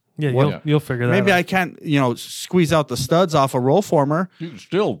 Okay. Yeah, you'll figure that out. Maybe I can't, squeeze out the studs off a roll former. You can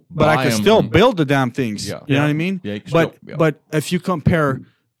still but I can still build the damn things. Yeah. You know what I mean? Yeah, you can but still, but if you compare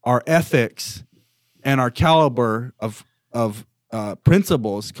our ethics and our caliber of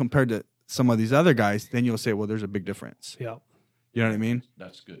principles compared to some of these other guys, then you'll say, well, there's a big difference. Yeah. You know what I mean?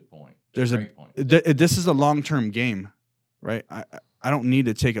 That's a good point. There's Great point. This is a long-term game, right? I don't need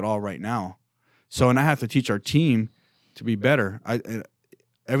to take it all right now. So, and I have to teach our team to be better.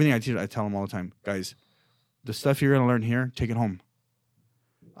 Everything I teach, I tell them all the time, guys, the stuff you're going to learn here, take it home.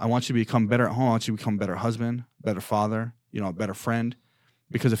 I want you to become better at home. I want you to become a better husband, better father, a better friend.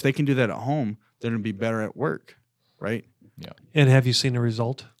 Because if they can do that at home, they're going to be better at work, right? Yeah. And have you seen a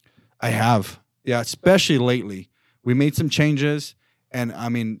result? I have. Yeah, especially lately. We made some changes, and I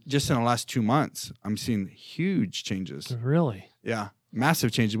mean, just in the last 2 months, I'm seeing huge changes. Really? Yeah,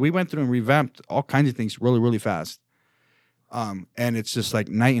 massive changes. We went through and revamped all kinds of things really, really fast. And it's just like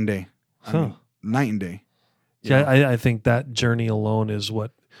night and day. I mean, night and day. Yeah, I think that journey alone is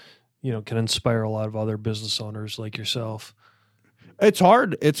what can inspire a lot of other business owners like yourself. It's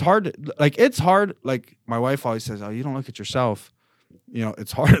hard. It's hard. Like my wife always says, "Oh, you don't look at yourself."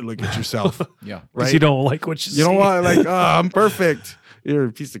 It's hard to look at yourself. Yeah. Right? You don't like what you see. You don't want, like, oh, I'm perfect. You're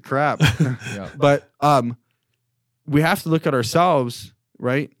a piece of crap. Yeah. But we have to look at ourselves,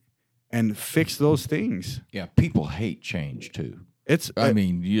 right, and fix those things. Yeah. People hate change too. Especially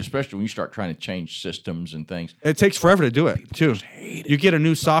when you start trying to change systems and things. It takes forever to do it too. You get a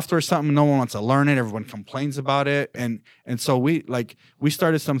new software, something, no one wants to learn it. Everyone complains about it, and so we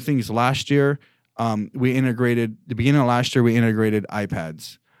started some things last year. We integrated the beginning of last year. We integrated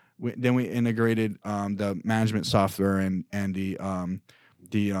iPads. Then we integrated the management software and the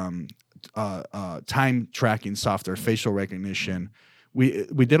time tracking software, facial recognition.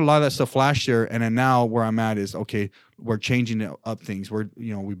 We did a lot of that stuff last year, and then now where I'm at is, okay, we're changing up things.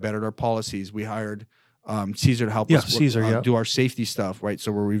 We bettered our policies. We hired Caesar to help us do our safety stuff, right?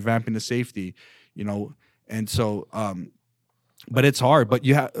 So we're revamping the safety, and so. But it's hard. But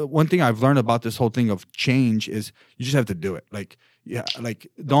one thing I've learned about this whole thing of change is you just have to do it. Like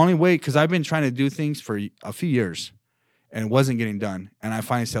the only way, because I've been trying to do things for a few years, and it wasn't getting done. And I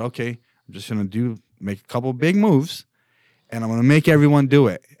finally said, okay, I'm just going to make a couple big moves, and I'm going to make everyone do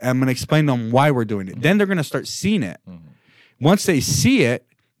it. And I'm going to explain to them why we're doing it. Then they're going to start seeing it. Mm-hmm. Once they see it,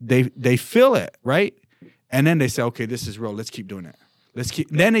 they feel it, right? And then they say, okay, this is real. Let's keep doing it.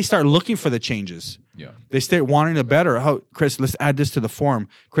 Then they start looking for the changes. Yeah. They start wanting to better. Oh, Chris, let's add this to the form.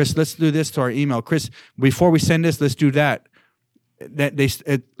 Chris, let's do this to our email. Chris, before we send this, let's do that.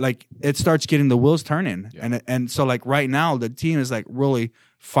 It starts getting the wheels turning. Yeah. And so like right now the team is like really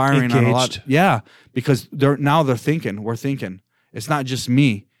firing engaged on a lot. Yeah, because they're thinking. We're thinking. It's not just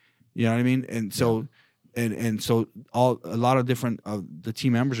me. You know what I mean? And so and so a lot of different the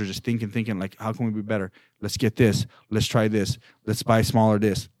team members are just thinking like, how can we be better? Let's get this. Let's try this. Let's buy smaller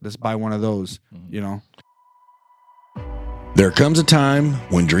this. Let's buy one of those. Mm-hmm. You know. There comes a time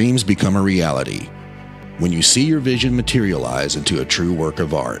when dreams become a reality, when you see your vision materialize into a true work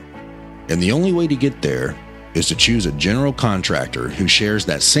of art. And the only way to get there is to choose a general contractor who shares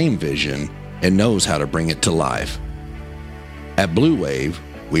that same vision and knows how to bring it to life. At Blue Wave,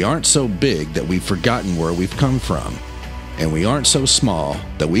 we aren't so big that we've forgotten where we've come from, and we aren't so small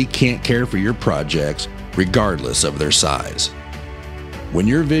that we can't care for your projects regardless of their size. When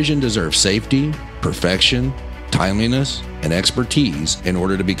your vision deserves safety, perfection, timeliness, and expertise in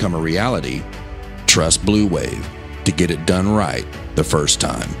order to become a reality, trust Blue Wave to get it done right the first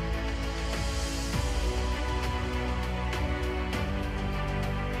time.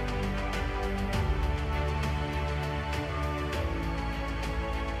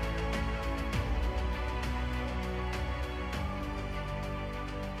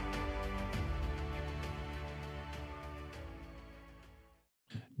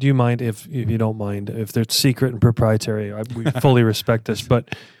 Do you mind if you don't mind, if it's secret and proprietary? We fully respect this,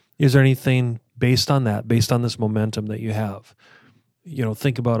 but is there anything based on this momentum that you have? You know,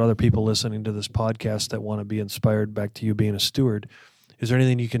 think about other people listening to this podcast that want to be inspired back to you being a steward. Is there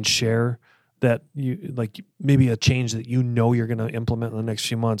anything you can share that you like, maybe a change that you know you're going to implement in the next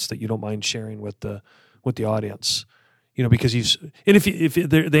few months that you don't mind sharing with the audience? You know, because if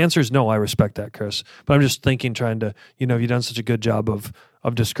the answer is no, I respect that, Chris. But I'm just thinking, trying to, you know, you've done such a good job of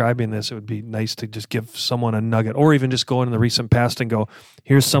describing this. It would be nice to just give someone a nugget, or even just go in the recent past and go,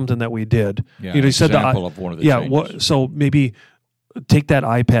 here's something that we did. Yeah, you know, you said example of one of the changes. So maybe take that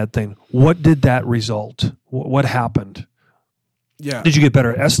iPad thing. What did that result? What happened? Yeah. Did you get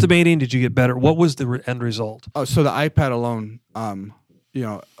better estimating? Did you get better? What was the end result? Oh, so the iPad alone, you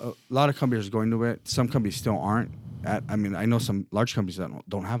know, a lot of companies are going to it. Some companies still aren't. I know some large companies that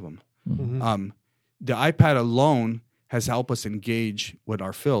don't have them. Mm-hmm. The iPad alone has helped us engage with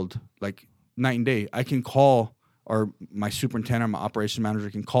our field like night and day. I can call, or my superintendent, my operation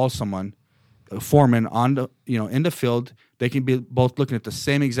manager can call someone, a foreman in the field. They can be both looking at the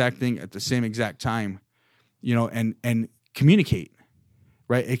same exact thing at the same exact time, you know, and communicate,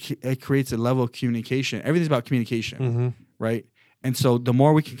 right? It creates a level of communication. Everything's about communication, mm-hmm. right? And so the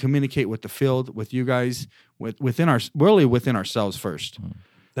more we can communicate with the field, with you guys, within ourselves first.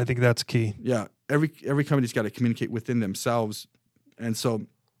 I think that's key. Yeah. Every company's got to communicate within themselves. And so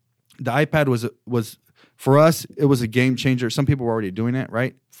the iPad was for us, it was a game changer. Some people were already doing it,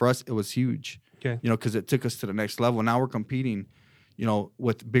 right? For us, it was huge. Okay. You know, because it took us to the next level. Now we're competing, you know,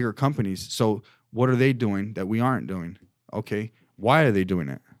 with bigger companies. So what are they doing that we aren't doing? Okay. Why are they doing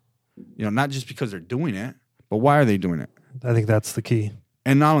it? You know, not just because they're doing it, but why are they doing it? I think that's the key.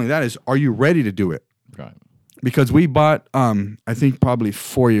 And not only that, is are you ready to do it? Right. Because we bought, I think probably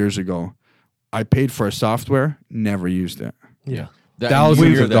 4 years ago, I paid for a software, never used it. Yeah.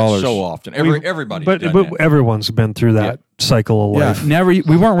 Thousands of dollars. So often. Everybody. But everyone's been through that cycle of life. Yeah, we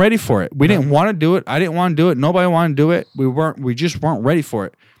weren't ready for it. We didn't want to do it. I didn't want to do it. Nobody wanted to do it. We just weren't ready for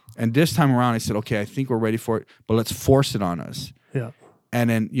it. And this time around, I said, okay, I think we're ready for it, but let's force it on us. Yeah. And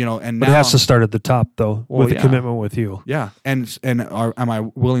then, you know, and but now, it has to start at the top, though, with a commitment with you. Yeah. And am I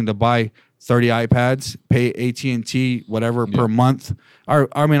willing to buy 30 iPads, pay AT&T, whatever, per month? Our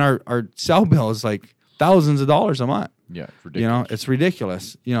cell bill is like thousands of dollars a month. Yeah, ridiculous. You know, it's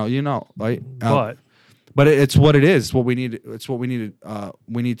ridiculous. You know, right? But it's what it is. What we need. It's what we need.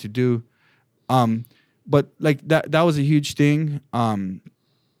 We need to do. But like that was a huge thing.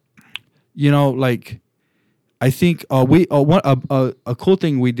 You know, like I think a cool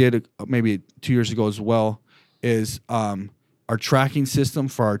thing we did maybe 2 years ago as well is our tracking system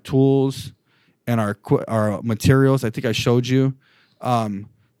for our tools and our materials. I think I showed you.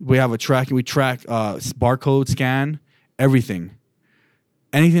 We have a tracking. We track barcode scan. Everything.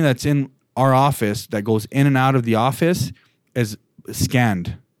 Anything that's in our office that goes in and out of the office is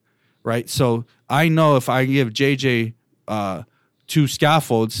scanned, right? So I know if I give JJ 2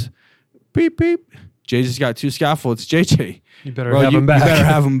 scaffolds, beep, beep, JJ's got 2 scaffolds, JJ. You better have them back. You better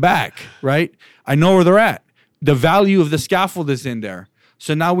have them back, right? I know where they're at. The value of the scaffold is in there.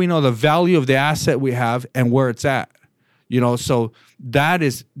 So now we know the value of the asset we have and where it's at. You know, so that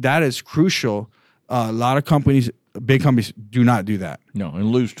is crucial. A lot of companies, big companies, do not do that. No,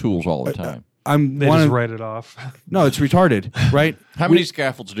 and lose tools all the time. They just write it off. No, it's retarded, right? How many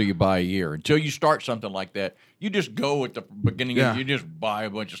scaffolds do you buy a year? Until you start something like that, you just go at the beginning. Yeah. You just buy a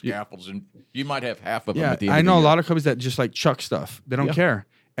bunch of scaffolds, and you might have half of them Yeah, at the end. I of know the a year. lot of companies that just like chuck stuff. They don't Yeah. care,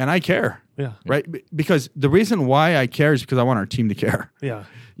 and I care. Yeah. Right, because the reason why I care is because I want our team to care. Yeah.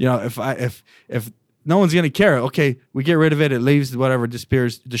 You know, if no one's gonna care, okay, we get rid of it. It leaves, whatever,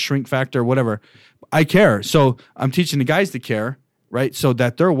 disappears, the shrink factor, whatever. I care, so I'm teaching the guys to care, right? So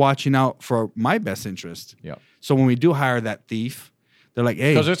that they're watching out for my best interest. Yeah. So when we do hire that thief, they're like,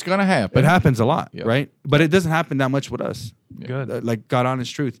 hey, Because it's going to happen. it happens a lot, Yeah. right? But it doesn't happen that much with us. Good. Like, God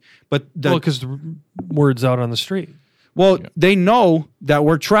honest truth. But Because the word's out on the street. they know that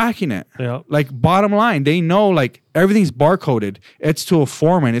we're tracking it. Yeah. Like, bottom line, they know like everything's barcoded. It's to a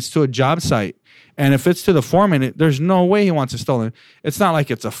foreman. It's to a job site. And if it's to the foreman, there's no way he wants it stolen. It's not like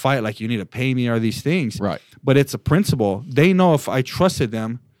it's a fight, like you need to pay me or these things. Right. But it's a principle. They know if I trusted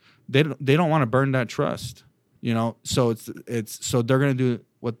them, they don't want to burn that trust. You know, so so they're gonna do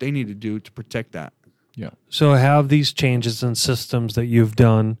what they need to do to protect that. Yeah. So have these changes in systems that you've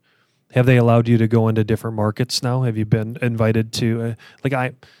done, have they allowed you to go into different markets now? Have you been invited to, we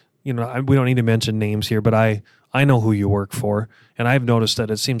don't need to mention names here, but I know who you work for, and I've noticed that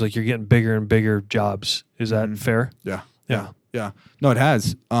it seems like you're getting bigger and bigger jobs. Is that fair? Yeah. Yeah. Yeah. No, it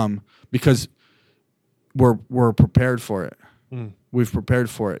has. Because we're prepared for it. We've prepared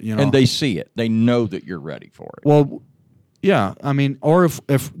for it, you know. And they see it. They know that you're ready for it. Well, yeah. I mean, or if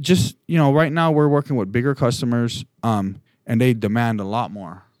just, you know, right now we're working with bigger customers, and they demand a lot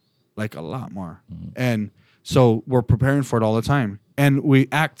more, like a lot more. And so we're preparing for it all the time. And we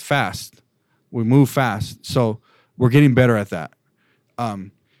act fast. We move fast. So we're getting better at that.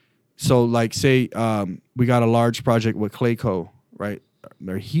 So like say we got a large project with Clayco, right?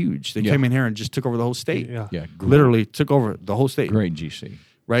 They're huge. They came in here and just took over the whole state. Yeah. Yeah. Literally took over the whole state. Great GC.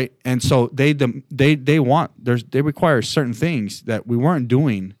 Right? And so they require certain things that we weren't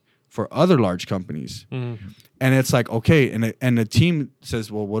doing for other large companies. And it's like, okay, and the team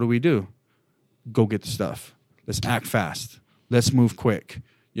says, well, what do we do? Go get the stuff. Let's act fast. Let's move quick.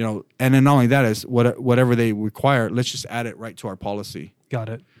 You know, and then not only that is whatever they require, let's just add it right to our policy. Got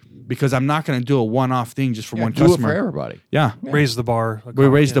it. Because I'm not going to do a one-off thing just for one do customer. it for everybody. Yeah. Raise the bar. We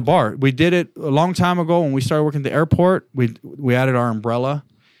raised the bar. We did it a long time ago when we started working at the airport. We added our umbrella,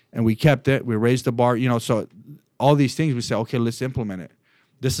 and we kept it. We raised the bar. You know, so all these things we say, okay, let's implement it.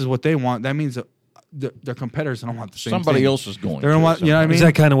 This is what they want. That means their competitors don't want the same Somebody thing. else is going. They're gonna want. You know what I mean? Is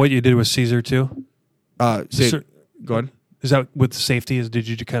that kind of what you did with Caesar too? Go ahead. Is that with safety? Did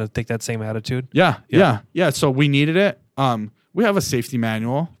you kind of take that same attitude? Yeah. So we needed it. We have a safety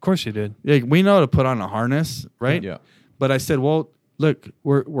manual. Of course you did. Like, we know to put on a harness, right? Yeah. But I said, well, look,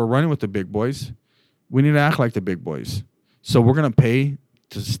 we're running with the big boys. We need to act like the big boys. So we're gonna pay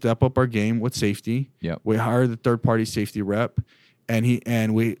to step up our game with safety. Yeah. We hired the third party safety rep,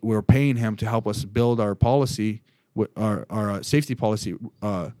 and we're paying him to help us build our policy, our safety policy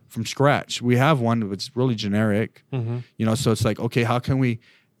from scratch. We have one that's really generic. You know, so it's like, okay, how can we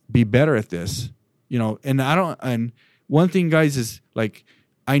be better at this? You know, and one thing, guys, is like,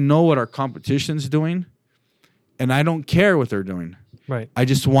 I know what our competition's doing, and I don't care what they're doing. Right. I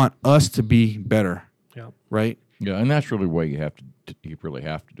just want us to be better. Yeah. Right. Yeah, and that's really the way you really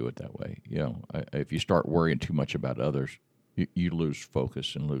have to do it that way. You know, if you start worrying too much about others, you lose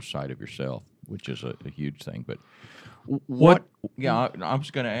focus and lose sight of yourself, which is a huge thing. But what? Yeah, I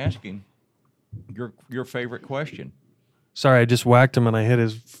was going to ask him your favorite question. Sorry, I just whacked him and I hit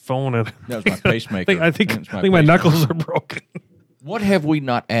his phone. And That was my pacemaker. I think It's my pacemaker. knuckles are broken. What have we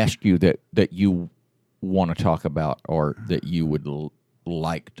not asked you that you want to talk about, or that you would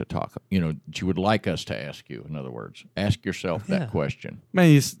like to talk? You know, that you would like us to ask you. In other words, ask yourself that question.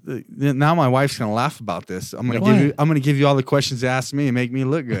 Man, now my wife's gonna laugh about this. I'm gonna give you all the questions to ask me and make me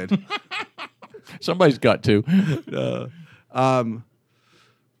look good. Somebody's got to. No,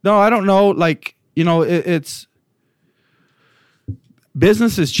 I don't know. Like, you know, it's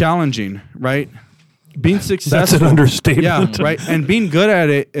business is challenging, right? Being successful. That's an understatement. Yeah, right. And being good at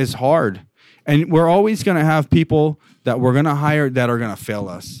it is hard. And we're always going to have people that we're going to hire that are going to fail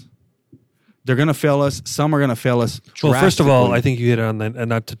us. They're going to fail us. Some are going to fail us. Well, first of all, drastically. I think you hit it on that, and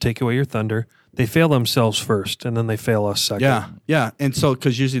not to take away your thunder, they fail themselves first, and then they fail us second. Yeah. And so,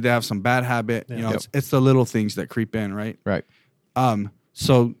 because usually they have some bad habit, you know, it's the little things that creep in, right? Right.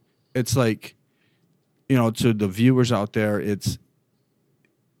 So it's like, you know, to the viewers out there, it's,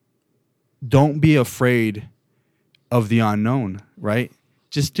 don't be afraid of the unknown, right?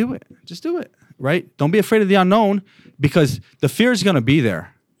 Just do it. Just do it, right? Don't be afraid of the unknown, because the fear is going to be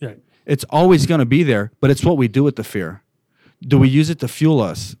there. Yeah. It's always going to be there, but it's what we do with the fear. Do we use it to fuel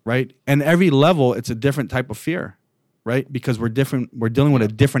us, right? And every level, it's a different type of fear, right? Because we're different. We're dealing with a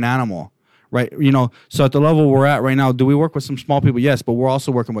different animal, right? So at the level we're at right now, do we work with some small people? Yes, but we're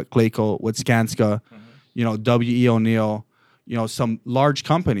also working with Clayco, with Skanska, W.E. O'Neill, some large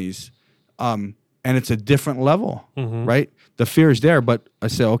companies, and it's a different level, right? The fear is there, but I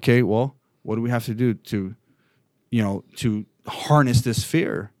say, okay, well, what do we have to do to harness this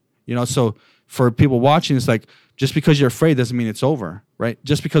fear? So for people watching, it's like, just because you're afraid doesn't mean it's over, right?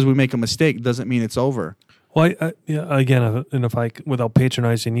 Just because we make a mistake doesn't mean it's over. Well, again, and if I, without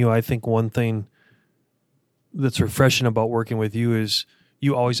patronizing you, I think one thing that's refreshing about working with you is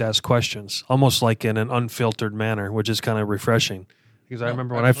you always ask questions, almost like in an unfiltered manner, which is kind of refreshing. Because I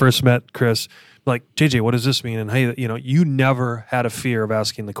remember when I first met Chris, like, JJ, what does this mean? And hey, you never had a fear of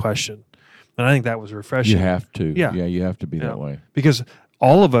asking the question. And I think that was refreshing. You have to. Yeah, you have to be that way. Because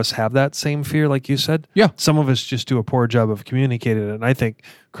all of us have that same fear, like you said. Yeah. Some of us just do a poor job of communicating it. And I think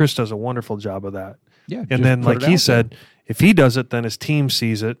Chris does a wonderful job of that. Yeah. And then, like he said, if he does it, then his team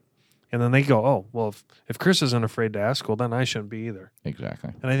sees it. And then they go, oh, well, if Chris isn't afraid to ask, well, then I shouldn't be either.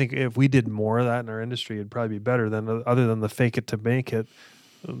 Exactly. And I think if we did more of that in our industry, it'd probably be better than other than the fake it to make it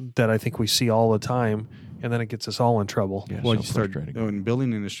that I think we see all the time. And then it gets us all in trouble. Yeah, Well, so you start frustrating. in the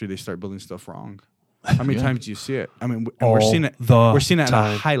building industry, they start building stuff wrong. How many Yeah. times do you see it? I mean, and All we're seeing it. the We're seeing it at a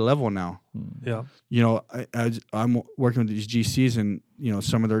time. high level now. Yeah. I'm working with these GCs, and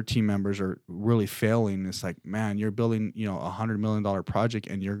some of their team members are really failing. It's like, man, you're building $100 million project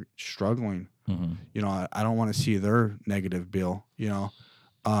and you're struggling. I don't want to see their negative bill.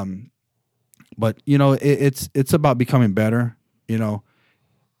 But it's about becoming better.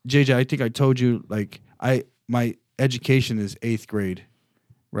 JJ, I think I told you, like, my education is 8th grade,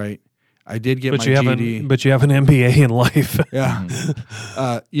 right? I did get my GED. But you have an MBA in life. Yeah.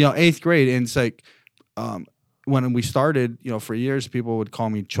 8th grade. And it's like, when we started, for years, people would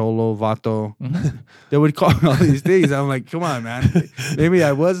call me Cholo, Vato. They would call me all these things. I'm like, come on, man. Maybe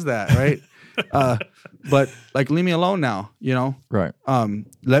I was that, right? But like, leave me alone now, Right.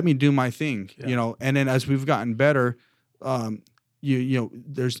 let me do my thing, and then as we've gotten better,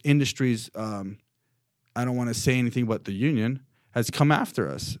 there's industries, I don't want to say anything, but the union has come after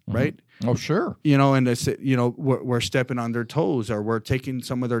us, right? Oh, sure. And they say, we're stepping on their toes, or we're taking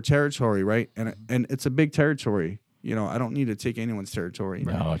some of their territory, right? And it's a big territory. I don't need to take anyone's territory.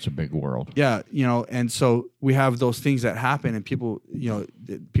 No, it's a big world. Yeah, and so we have those things that happen, and people,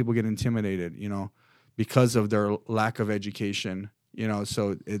 people get intimidated, because of their lack of education.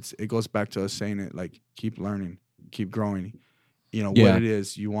 So it goes back to us saying it, like, keep learning, keep growing. What it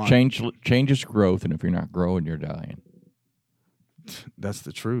is you want. Change is growth, and if you're not growing, you're dying. That's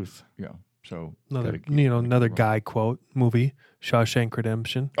the truth. Yeah. So Another guy quote movie, Shawshank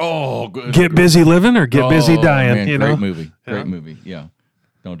Redemption. Oh, good. Get busy living or get busy dying. Man, you great know, movie. Great Yeah. movie. Yeah.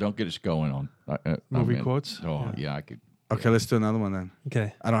 No, don't get us going on Movie quotes? Oh, yeah, I could. Okay, let's do another one then.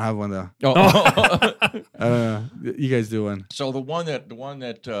 Okay. I don't have one though. Oh. You guys do one. So the one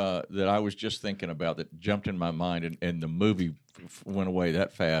that I was just thinking about that jumped in my mind, and the movie went away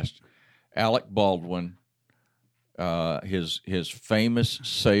that fast. Alec Baldwin, his famous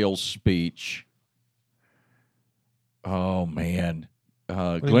sales speech. Oh man,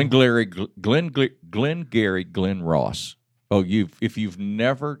 Glenn Ross. Oh, you've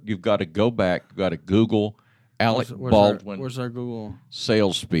got to go back. You've got to Google Alec Baldwin. Where's our Google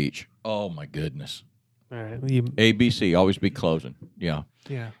sales speech? Oh my goodness. All right. ABC, always be closing. Yeah.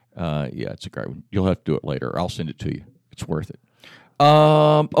 Yeah. Yeah, it's a great one. You'll have to do it later. I'll send it to you. It's worth it.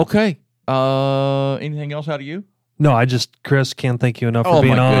 Okay. Anything else out of you? No, Chris, can't thank you enough Oh, for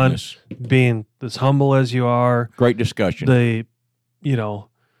being my on, goodness. being as humble as you are. Great discussion.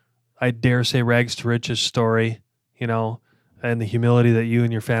 I dare say rags to riches story, and the humility that you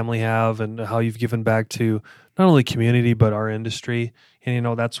and your family have, and how you've given back to not only community, but our industry.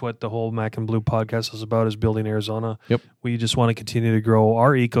 And, that's what the whole Mac and Blue podcast is about, is building Arizona. Yep. We just want to continue to grow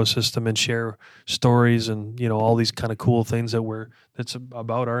our ecosystem and share stories and, all these kind of cool things that's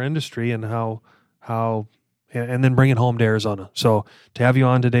about our industry and how, and then bring it home to Arizona. So to have you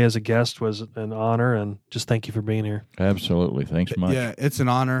on today as a guest was an honor, and just thank you for being here. Absolutely. Thanks much. Yeah, it's an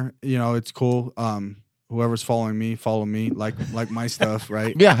honor. It's cool. Whoever's following me, follow me, like my stuff,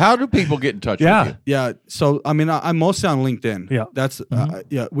 right? Yeah. How do people get in touch with you? Yeah. So, I'm mostly on LinkedIn. Yeah. That's,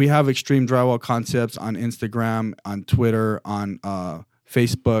 we have Extreme Drywall Concepts on Instagram, on Twitter, on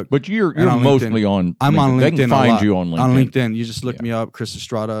Facebook. But you're on mostly LinkedIn. on I'm on LinkedIn. They can a find lot. you on LinkedIn. On LinkedIn. You just look me up, Chris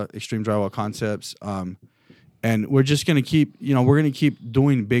Estrada, Extreme Drywall Concepts. And we're just going to keep, we're going to keep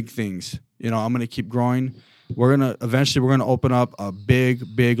doing big things. I'm going to keep growing. we're gonna open up a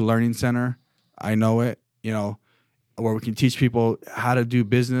big learning center. I know it, where we can teach people how to do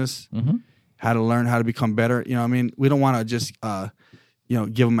business, how to learn how to become better. I mean, we don't want to just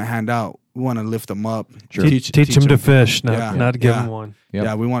give them a handout. We want to lift them up. Sure. Teach them to fish, not give them one. Yep.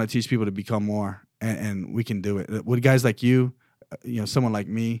 Yeah, we want to teach people to become more, and we can do it with guys like you. Someone like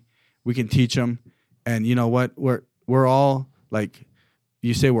me, we can teach them. And you know what? We're all like,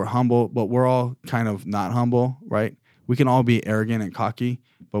 you say we're humble, but we're all kind of not humble, right? We can all be arrogant and cocky,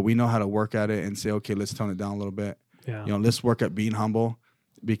 but we know how to work at it and say, okay, let's tone it down a little bit. Yeah. Let's work at being humble,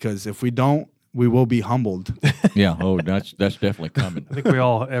 because if we don't, we will be humbled. Yeah. Oh, that's definitely coming. I think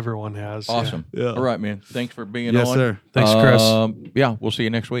everyone has. Awesome. Yeah. All right, man. Thanks for being Yes, on. sir. Thanks, Chris. Yeah, we'll see you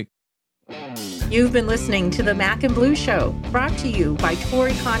next week. You've been listening to the Mac and Blue Show, brought to you by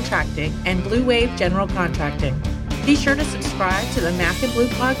Tory Contracting and Blue Wave General Contracting. Be sure to subscribe to the Mac and Blue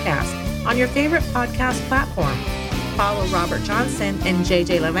podcast on your favorite podcast platform. Follow Robert Johnson and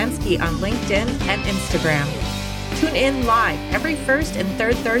JJ Levensky on LinkedIn and Instagram. Tune in live every first and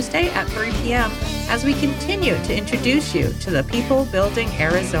third Thursday at 3 p.m. as we continue to introduce you to the people building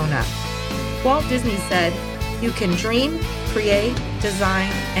Arizona. Walt Disney said, "You can dream, create,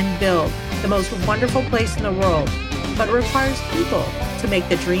 design, and build the most wonderful place in the world, but it requires people to make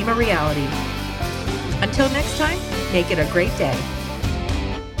the dream a reality." Until next time, make it a great day.